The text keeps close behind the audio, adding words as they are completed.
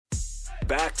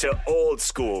back to Old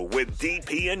School with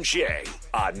DP and J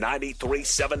on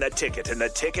 93.7 The Ticket and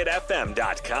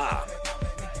theticketfm.com.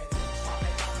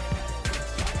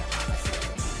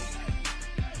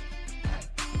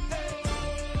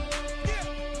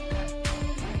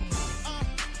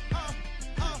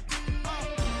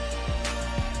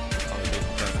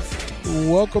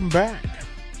 Welcome back.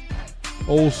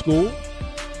 Old School.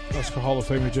 Oscar Hall of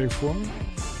Famer Jay Foreman.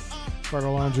 Carter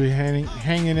Laundrie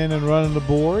hanging in and running the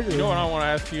board. You know what I want to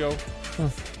ask you?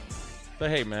 Say,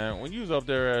 hey, man, when you was up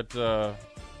there at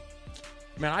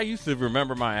man, I used to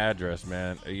remember my address,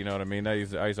 man. You know what I mean? I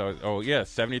used to always,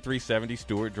 7370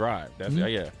 Stewart Drive. That's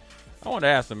yeah. I wanted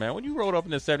to ask him, man, when you rode up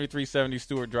in the 7370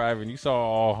 Stewart Drive and you saw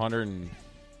all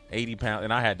 180 pounds,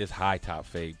 and I had this high top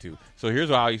fade too. So here's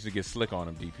why I used to get slick on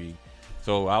him, DP.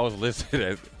 So I was listed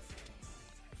at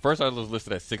first. I was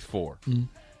listed at 6'4".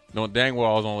 No, dang well,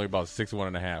 I was only about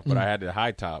 6'1.5", but I had the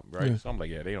high top, right? Yeah. So I'm like,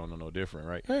 yeah, they don't know no different,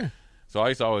 right? Yeah. So I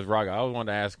used to always rock. I always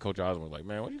wanted to ask Coach Osborne, like,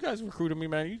 man, when you guys recruited me,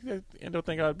 man, you guys end up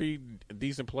thinking I'd be a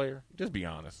decent player? Just be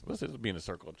honest. Let's just be in the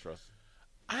circle of trust.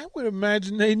 I would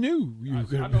imagine they knew you.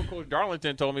 I know Coach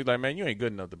Darlington told me, like, man, you ain't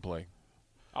good enough to play.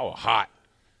 I was hot.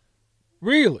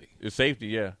 Really? It's safety,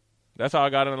 yeah. That's how I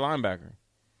got in the linebacker.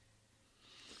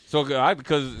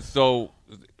 So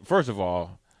first of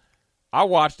all, I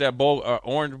watched that bowl,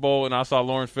 Orange Bowl, and I saw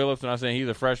Lawrence Phillips, and I said he's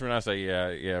a freshman. I said,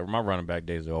 yeah, my running back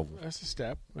days are over. That's a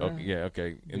step.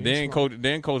 Okay. And then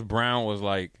Coach Brown was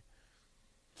like,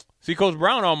 see, Coach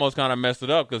Brown almost kind of messed it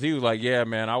up because he was like, yeah,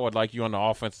 man, I would like you on the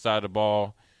offensive side of the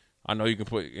ball. I know you can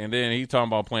put – and then he's talking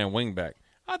about playing wingback.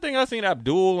 I think I seen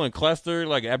Abdul and Clester.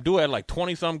 Like, Abdul had like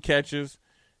 20-some catches.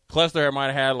 Clester might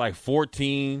have had like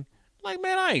 14. Like,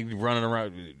 man, I ain't running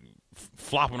around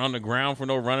flopping on the ground for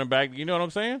no running back. You know what I'm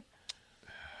saying?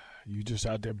 You just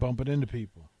out there bumping into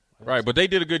people. Right, but they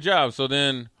did a good job. So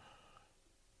then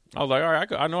I was like, all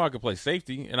right, I know I could play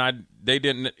safety. And they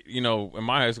didn't, in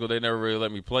my high school, they never really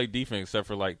let me play defense except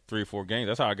for like 3 or 4 games.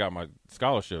 That's how I got my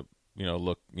scholarship,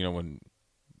 when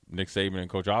Nick Saban and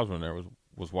Coach Osborne there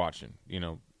was watching.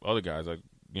 Other guys,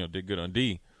 did good on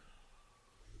D.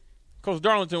 Coach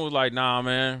Darlington was like, nah,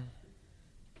 man.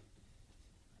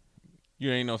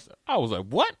 You ain't no – I was like,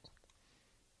 what?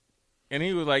 And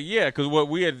he was like, yeah, because what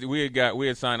we had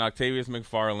signed Octavius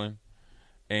McFarland,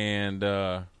 and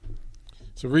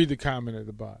so read the comment at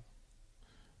the bottom.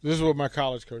 This is what my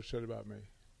college coach said about me.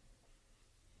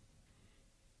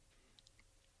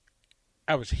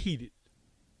 I was heated.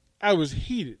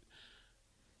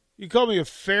 You called me a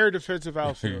fair defensive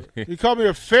outfielder.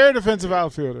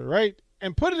 Right?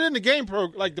 And put it in the game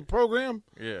the program.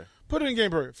 Yeah. Put it in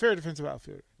game program. Fair defensive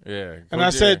outfielder. Yeah. And I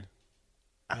said,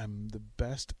 I'm the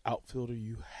best outfielder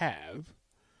you have.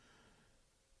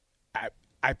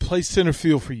 I play center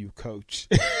field for you, Coach.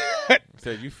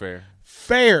 Said you fair.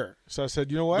 Fair. So I said,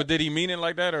 you know what? But did he mean it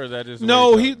like that, or is that just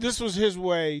no? This was his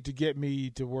way to get me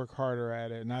to work harder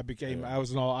at it, and I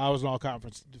was an all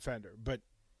conference defender. But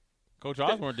Coach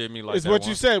Osborne did me like that. It's what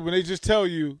you said when they just tell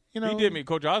you. He did me.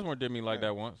 Coach Osborne did me like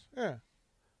that once. Yeah.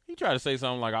 He tried to say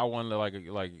something like I won I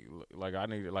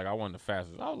won the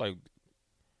fastest. I was like,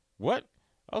 what?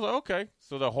 I was like, okay.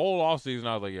 So the whole offseason,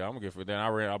 I was like, yeah, I'm going to get for it. Then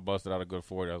I busted out a good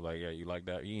 40. I was like, yeah, you like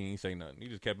that? He ain't say nothing. He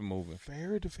just kept it moving.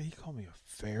 He called me a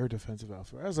fair defensive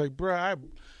outfielder. I was like, bro,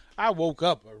 I woke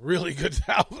up a really good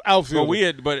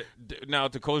outfielder. But now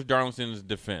to Coach Darlington's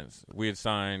defense, we had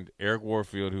signed Eric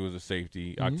Warfield, who was a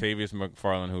safety, Octavius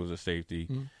McFarland, who was a safety,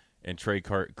 and Trey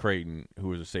Creighton, who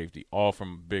was a safety, all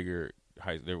from bigger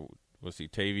heights. Let's see,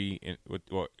 Tavy,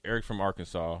 Eric from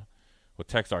Arkansas. Well,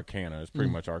 Texarkana is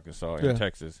pretty much Arkansas and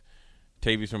Texas.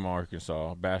 Tavy's from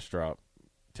Arkansas, Bastrop,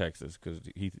 Texas, because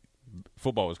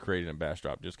football was created in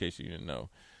Bastrop, just in case you didn't know.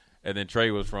 And then Trey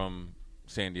was from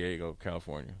San Diego,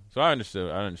 California. So I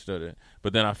understood it.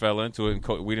 But then I fell into it,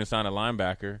 and we didn't sign a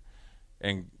linebacker.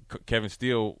 And Kevin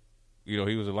Steele, he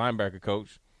was a linebacker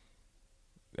coach.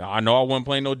 I know I wasn't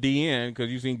playing no DN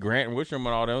because you seen Grant and Wittrum and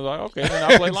all that. I was like, okay,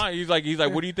 then I'll play line. He's like,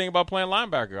 what do you think about playing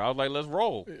linebacker? I was like, let's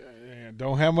roll.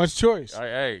 Don't have much choice.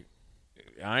 Hey,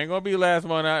 I ain't gonna be last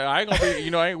one. I ain't gonna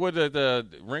be. I ain't with the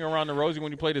ring around the rosy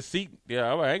when you play the seat.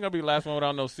 Yeah, I ain't gonna be last one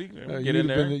without no seat. Get in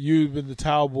there. You've been the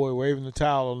towel boy waving the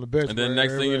towel on the bench. And then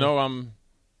next thing you know, I'm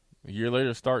a year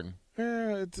later starting.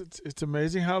 Yeah, it's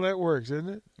amazing how that works, isn't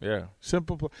it? Yeah.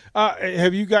 Simple.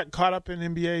 Have you got caught up in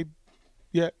NBA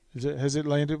yet? Has it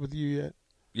landed with you yet?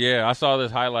 Yeah, I saw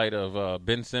this highlight of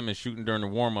Ben Simmons shooting during the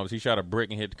warm-ups. He shot a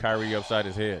brick and hit Kyrie upside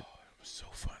his head. It was so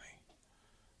funny.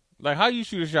 Like, how you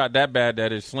shoot a shot that bad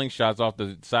that his slingshot's off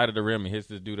the side of the rim and hits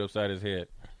this dude upside his head?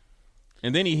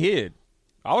 And then he hid.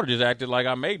 I would have just acted like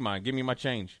I made mine. Give me my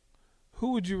change.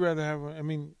 Who would you rather have? I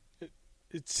mean,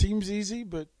 it seems easy,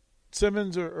 but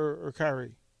Simmons or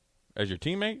Kyrie? As your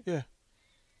teammate? Yeah.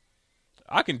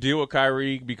 I can deal with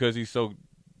Kyrie because he's so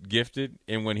gifted,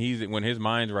 and when his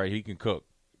mind's right, he can cook.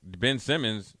 Ben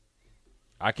Simmons,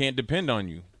 I can't depend on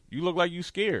you. You look like you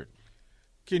scared.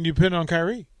 Can you depend on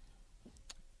Kyrie?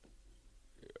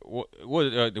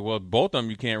 Well, both of them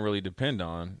you can't really depend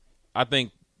on. I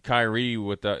think Kyrie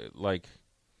with that, like,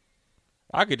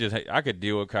 I could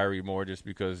deal with Kyrie more just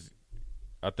because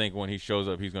I think when he shows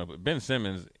up, he's gonna. Ben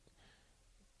Simmons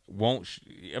won't.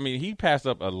 He passed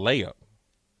up a layup.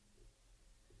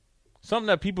 Something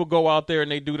that people go out there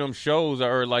and they do them shows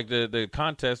or like the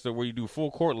contests where you do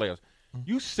full court layups.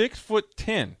 You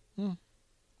 6'10".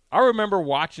 I remember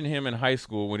watching him in high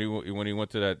school when he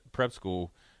went to that prep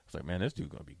school. I was like, man, this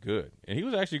dude's gonna be good, and he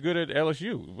was actually good at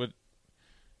LSU. But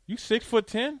you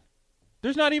 6'10".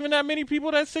 There's not even that many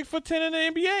people that's 6'10" in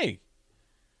the NBA.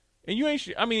 And you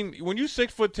ain't. When you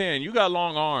 6'10", you got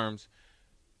long arms.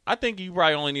 I think you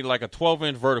probably only need like a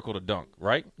 12-inch vertical to dunk,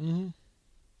 right? Mm-hmm.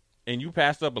 And you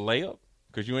passed up a layup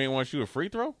because you ain't want to shoot a free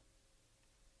throw,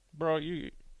 bro.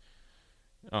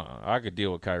 I could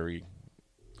deal with Kyrie.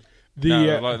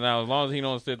 Now, as long as he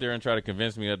don't sit there and try to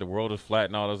convince me that the world is flat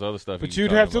and all this other stuff. But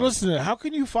you'd have to listen to it. How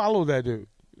can you follow that dude?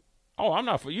 Oh, I'm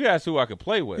not. You asked who I could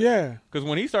play with. Yeah. Because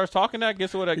when he starts talking that,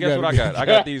 guess what I got? I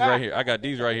got these right here. I got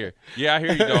these right here. Yeah, I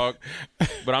hear you, dog.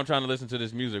 But I'm trying to listen to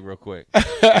this music real quick.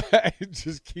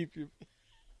 Just keep you.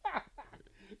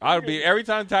 I'd be every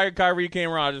time Kyrie came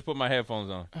around, I just put my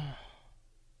headphones on.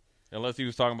 Unless he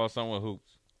was talking about someone with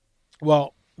hoops.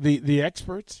 Well, the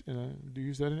experts, and I do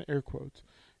use that in air quotes,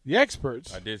 the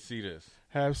experts I did see this.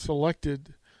 Have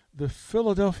selected the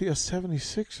Philadelphia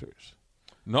 76ers.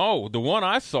 No, the one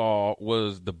I saw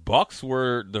was the Bucks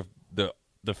were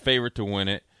the favorite to win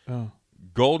it. Oh.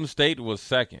 Golden State was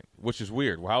second, which is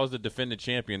weird. Well, how is the defending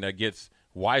champion that gets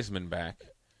Wiseman back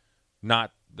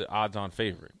not the odds-on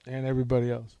favorite? And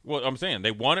everybody else. Well, I'm saying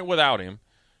they won it without him,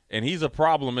 and he's a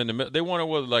problem in the middle. They won it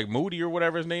with like Moody or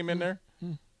whatever his name in there.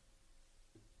 I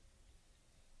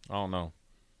don't know.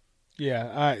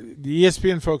 Yeah, the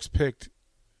ESPN folks picked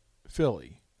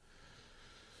Philly.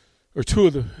 Or two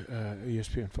of the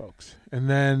ESPN folks, and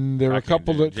then there were a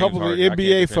couple of the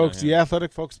NBA folks, the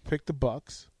athletic folks, picked the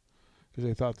Bucks because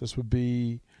they thought this would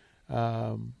be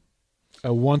a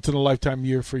once in a lifetime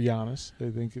year for Giannis. They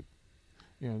think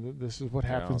this is what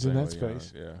happens in that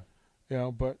space.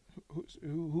 Giannis, but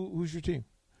who's your team?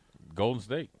 Golden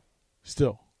State.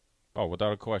 Still. Oh,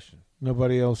 without a question.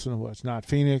 Nobody else in the West. Not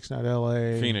Phoenix, not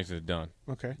LA. Phoenix is done.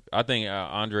 Okay. I think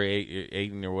Andre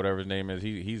Ayton or whatever his name is,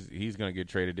 he's going to get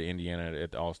traded to Indiana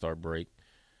at the All-Star break.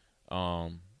 I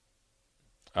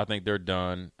think they're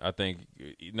done. I think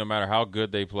no matter how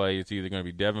good they play, it's either going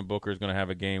to be Devin Booker is going to have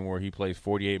a game where he plays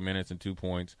 48 minutes and 2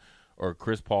 points, or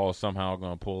Chris Paul is somehow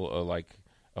going to pull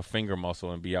a finger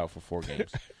muscle and be out for 4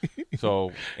 games.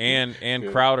 So and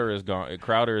Crowder is gone.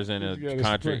 Crowder is in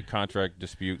a contract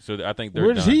dispute. So I think they're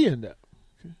Where does done. he end up?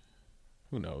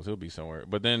 Who knows? He'll be somewhere.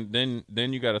 But then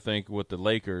you got to think with the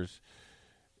Lakers.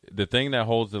 The thing that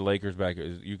holds the Lakers back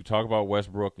is you can talk about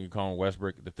Westbrook and you call him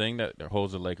Westbrook. The thing that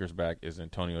holds the Lakers back is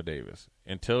Antonio Davis.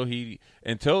 Until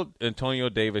Antonio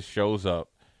Davis shows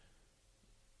up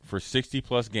for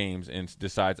 60+ games and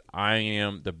decides I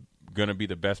am going to be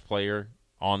the best player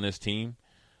on this team,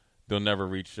 they'll never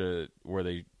reach where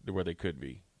they could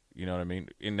be. You know what I mean?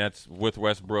 And that's with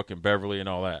Westbrook and Beverly and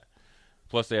all that.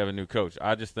 Plus, they have a new coach.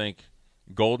 I just think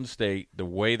Golden State, the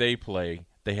way they play,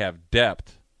 they have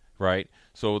depth, right?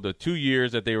 So the 2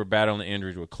 years that they were battling the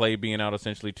injuries, with Clay being out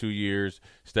essentially 2 years,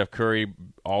 Steph Curry,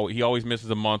 he always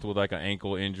misses a month with like an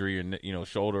ankle injury or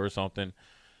shoulder or something.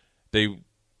 They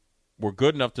were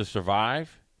good enough to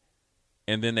survive,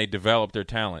 and then they developed their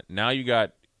talent. Now you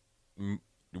got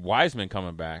Wiseman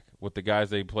coming back with the guys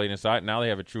they played inside. Now they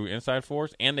have a true inside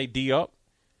force, and they D up.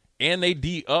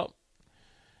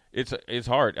 It's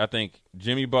hard. I think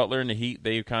Jimmy Butler and the Heat,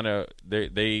 they've kind of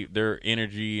their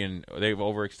energy and they've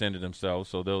overextended themselves,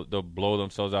 so they'll blow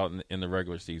themselves out in the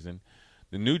regular season.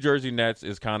 The New Jersey Nets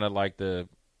is kind of like the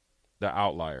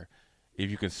outlier.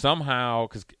 If you can somehow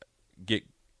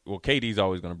KD's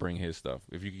always going to bring his stuff.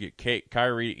 If you could get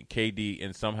Kyrie, KD,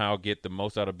 and somehow get the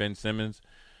most out of Ben Simmons,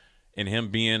 and him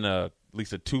being at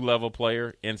least a 2-level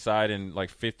player inside and like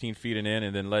 15 feet and in,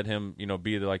 and then let him,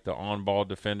 be like the on-ball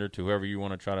defender to whoever you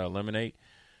want to try to eliminate,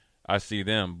 I see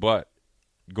them. But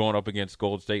going up against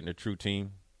Golden State and a true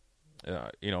team,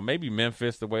 maybe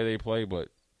Memphis the way they play, but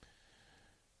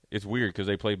it's weird because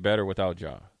they play better without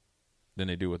Ja than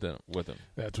they do with them.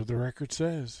 That's what the record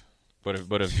says. But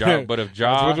if Ja, that's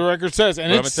what the record says,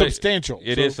 and it's substantial.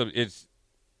 It's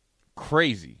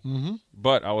crazy. Mm-hmm.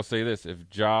 But I will say this: if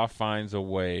Ja finds a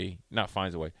way,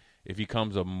 if he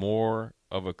becomes more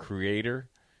of a creator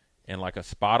and like a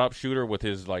spot up shooter with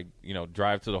his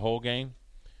drive to the whole game,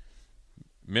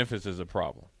 Memphis is a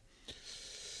problem.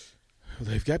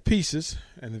 They've got pieces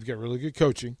and they've got really good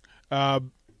coaching.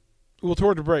 We'll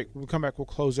toward the break. We'll come back. We'll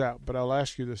close out. But I'll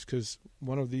ask you this because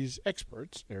one of these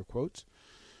experts, air quotes,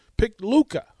 picked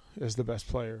Luka as the best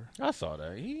player. I saw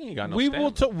that. He ain't got no we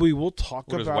stamina. We will talk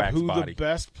With his about wax who body. the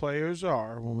best players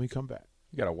are when we come back.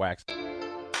 You got a wax.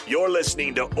 You're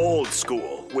listening to Old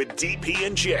School with DP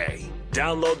and J.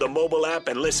 Download the mobile app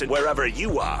and listen wherever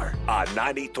you are on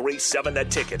 93.7 The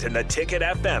Ticket and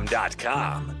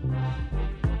theticketfm.com.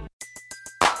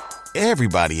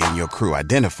 Everybody in your crew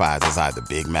identifies as either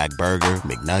Big Mac Burger,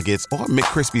 McNuggets, or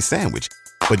McCrispy Sandwich.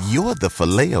 But you're the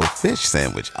Filet-O-Fish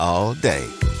Sandwich all day.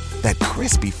 That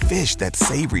crispy fish, that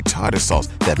savory tartar sauce,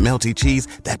 that melty cheese,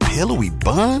 that pillowy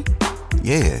bun.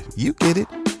 Yeah, you get it.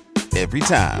 Every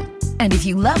time. And if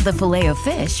you love the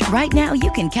Filet-O-Fish, right now you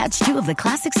can catch 2 of the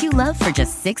classics you love for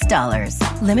just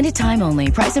 $6. Limited time only.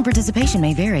 Price and participation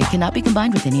may vary. Cannot be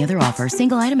combined with any other offer.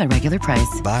 Single item at regular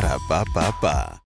price. Ba-da-ba-ba-ba.